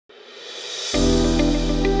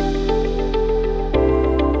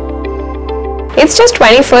It's just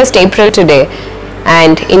 21st April today,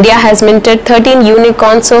 and India has minted 13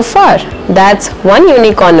 unicorns so far. That's one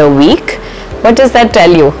unicorn a week. What does that tell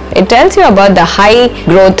you? It tells you about the high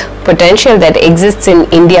growth potential that exists in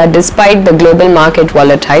India despite the global market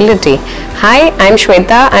volatility. Hi, I'm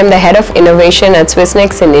Shweta. I'm the head of innovation at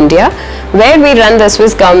Swissnex in India, where we run the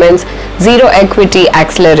Swiss government's Zero Equity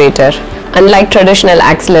Accelerator. Unlike traditional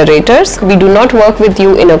accelerators, we do not work with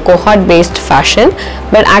you in a cohort-based fashion,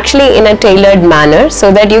 but actually in a tailored manner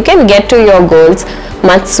so that you can get to your goals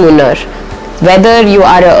much sooner. Whether you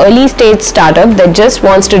are an early stage startup that just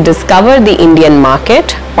wants to discover the Indian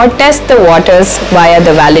market or test the waters via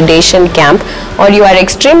the validation camp, or you are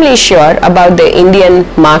extremely sure about the Indian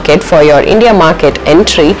market for your India market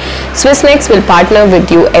entry, Swissnex will partner with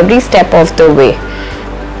you every step of the way.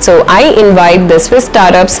 So I invite the Swiss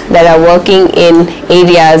startups that are working in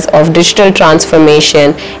areas of digital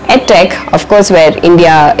transformation, edtech, of course, where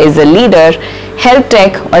India is a leader, health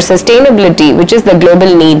tech or sustainability, which is the global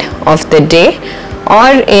need of the day, or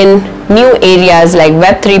in new areas like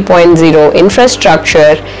Web 3.0,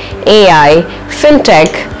 infrastructure, AI, fintech,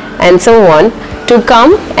 and so on, to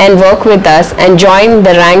come and work with us and join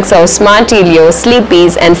the ranks of Smartilio,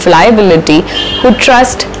 Sleepies and Flyability who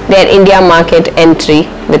trust their India market entry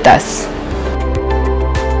with us.